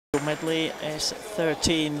Medley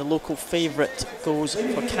SM13, the local favourite, goes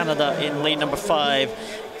for Canada in lane number 5,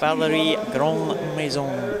 Valerie Grand-Maison.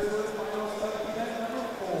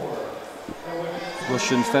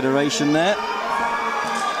 Russian Federation there,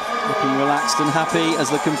 looking relaxed and happy as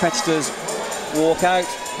the competitors walk out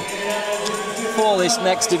for this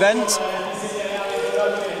next event.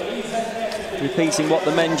 Repeating what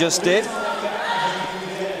the men just did.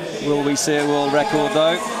 Will we see a world record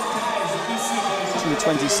though?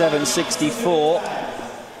 27.64.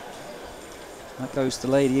 That goes to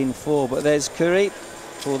lady in 4, but there's Curry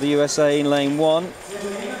for the USA in lane 1.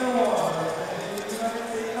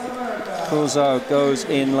 Kurzo goes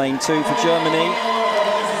in lane 2 for Germany.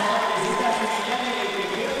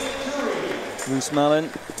 Roosmalen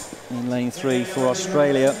in lane 3 for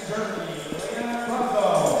Australia.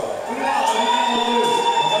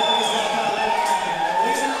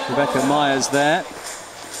 Rebecca Meyers there,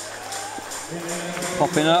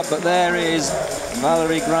 popping up, but there is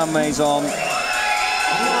Valerie Grand-Maison.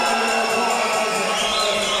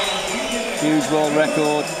 Huge world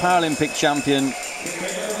record, Paralympic champion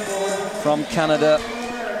from Canada.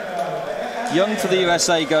 Young for the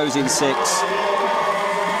USA goes in 6.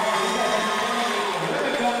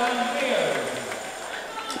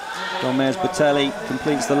 Gomez Botelli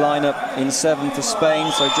completes the lineup in 7 for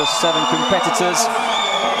Spain, so just 7 competitors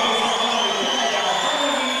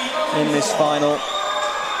in this final.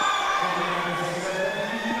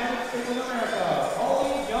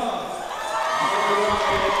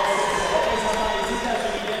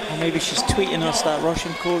 Well, maybe she's tweeting us, that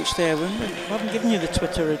Russian coach there. We haven't given you the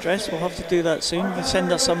Twitter address. We'll have to do that soon. You can send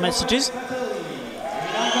us some messages. Maybe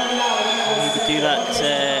do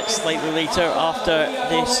that slightly later after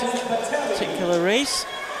this particular race.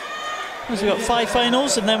 We've got 5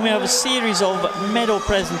 finals, and then we have a series of medal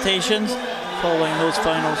presentations following those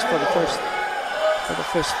finals for the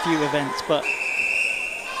first few events. But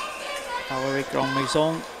Valerie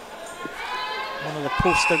Grand-Maison, one of the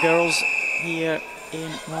poster girls here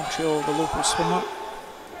in Montreal, the local swimmer,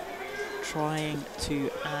 trying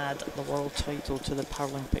to add the world title to the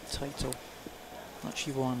Paralympic title that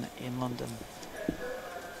she won in London.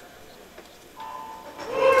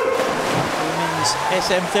 Women's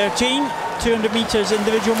SM13 200 metres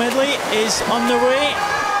individual medley is underway.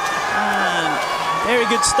 And very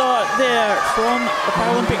good start there from the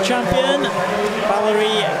Paralympic champion,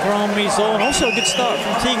 Valerie Grand-Maison. Also a good start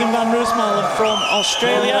from Teigan van Roosmalen from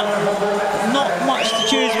Australia. Not much to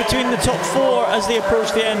choose between the top 4 as they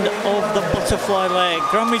approach the end of the butterfly leg.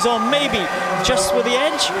 Grand-Maison maybe just with the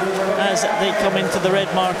edge as they come into the red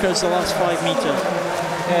markers the last 5 metres.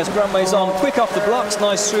 Yes, Grand-Maison quick off the blocks,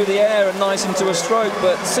 nice through the air and nice into a stroke,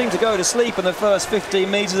 but seemed to go to sleep in the first 15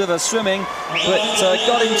 metres of her swimming, but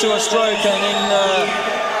got into a stroke and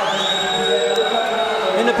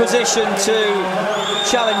in a position to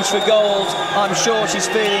challenge for gold. I'm sure she's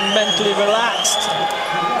feeling mentally relaxed.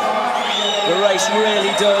 The race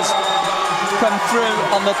really does come through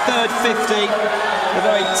on the third 50. The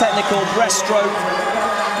very technical breaststroke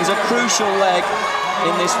is a crucial leg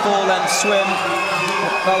in this 4-length swim.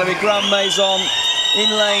 Valerie Grand-Maison in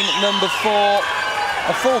lane number 4,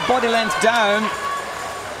 a full body length down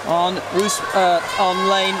on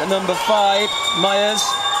lane number 5, Meyers.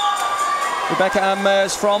 Rebecca Ann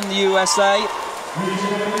Meyers from the USA,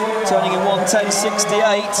 turning in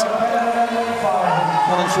 1:10.68.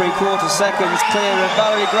 1 3/4 seconds clear of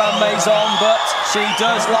Valerie Grand-Maison, but she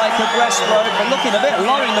does like a breaststroke, but looking a bit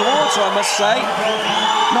low in the water, I must say.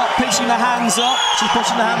 Not pitching the hands up, she's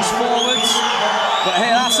pushing the hands forwards. But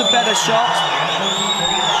here, that's a better shot.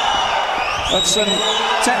 But some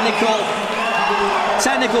technical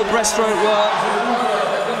breaststroke work.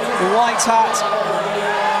 The white hat,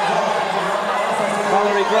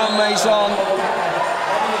 Valerie Grand-Maison.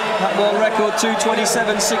 That world record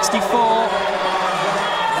 2:27.64.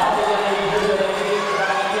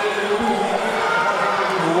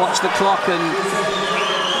 We'll watch the clock and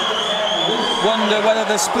wonder whether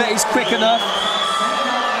the split is quick enough.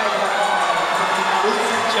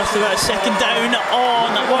 Just about a second down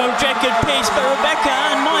on world record pace, but Rebecca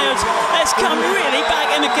Ann Meyers has come really back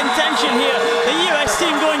into contention here. The US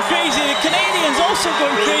team going crazy, the Canadians also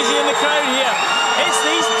going crazy in the crowd here. It's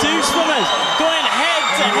these two swimmers going head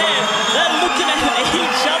to head. They're looking at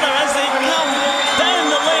each other as they come down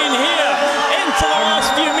the lane here into the last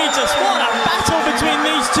few metres. What a battle between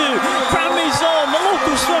these two. Grand-Maison, the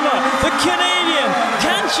local swimmer, the Canadian.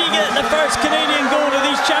 Can she get the first Canadian gold of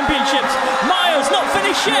these championships? Meyers not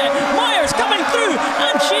finished yet. Meyers coming through,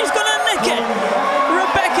 and she's going to nick it.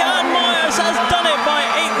 Rebecca Ann Meyers has done it by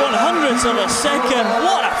 8/100 hundredths of a second.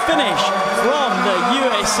 What a finish from the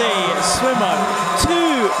USA swimmer. 2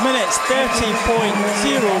 minutes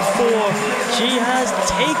 30.04. She has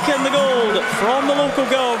taken the gold from the local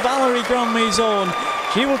girl, Valerie Grand-Maison.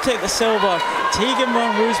 She will take the silver. Teigan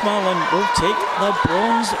van Roosmalen will take the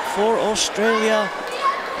bronze for Australia.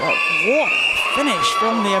 But what a finish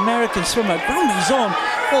from the American swimmer. Grand-Maison,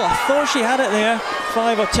 well, I thought she had it there,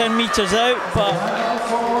 5 or 10 metres out, but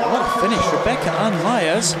what a finish. Rebecca and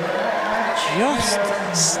Meyers just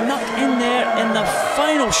snuck in there in the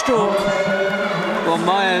final stroke. Well,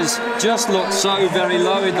 Meyers just looked so very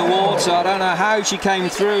low in the water. I don't know how she came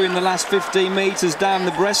through in the last 15 metres down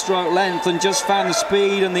the breaststroke length and just found the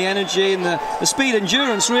speed and the energy and the speed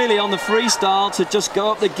endurance really on the freestyle to just go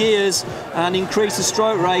up the gears and increase the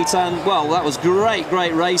stroke rate. And well, that was great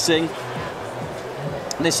racing.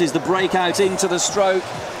 This is the breakout into the stroke.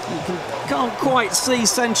 You can't quite see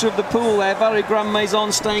centre of the pool there. Valerie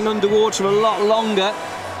Grand-Maison staying underwater a lot longer.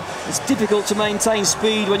 It's difficult to maintain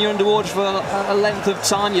speed when you're underwater for a length of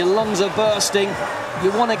time. Your lungs are bursting.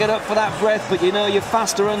 You want to get up for that breath, but you know you're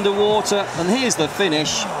faster underwater. And here's the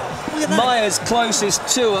finish. Meyers closest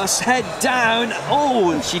to us, head down.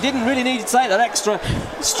 Oh, and she didn't really need to take that extra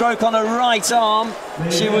stroke on her right arm.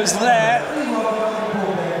 She was there.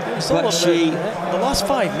 But she, the last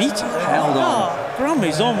 5 metres, held on.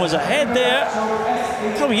 Grand-Maison was ahead there.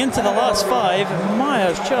 Coming into the last 5,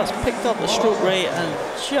 Meyers just picked up the stroke rate and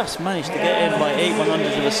just managed to get in by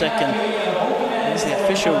 8/100ths of a second. Here's the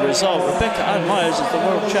official result. Rebecca and Meyers is the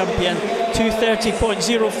world champion,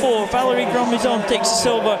 2:30.04. Valerie Grand-Maison takes the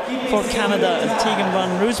silver for Canada and Teigan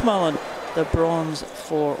van Roosmalen the bronze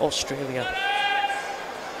for Australia.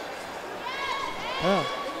 Well,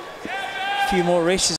 a few more races.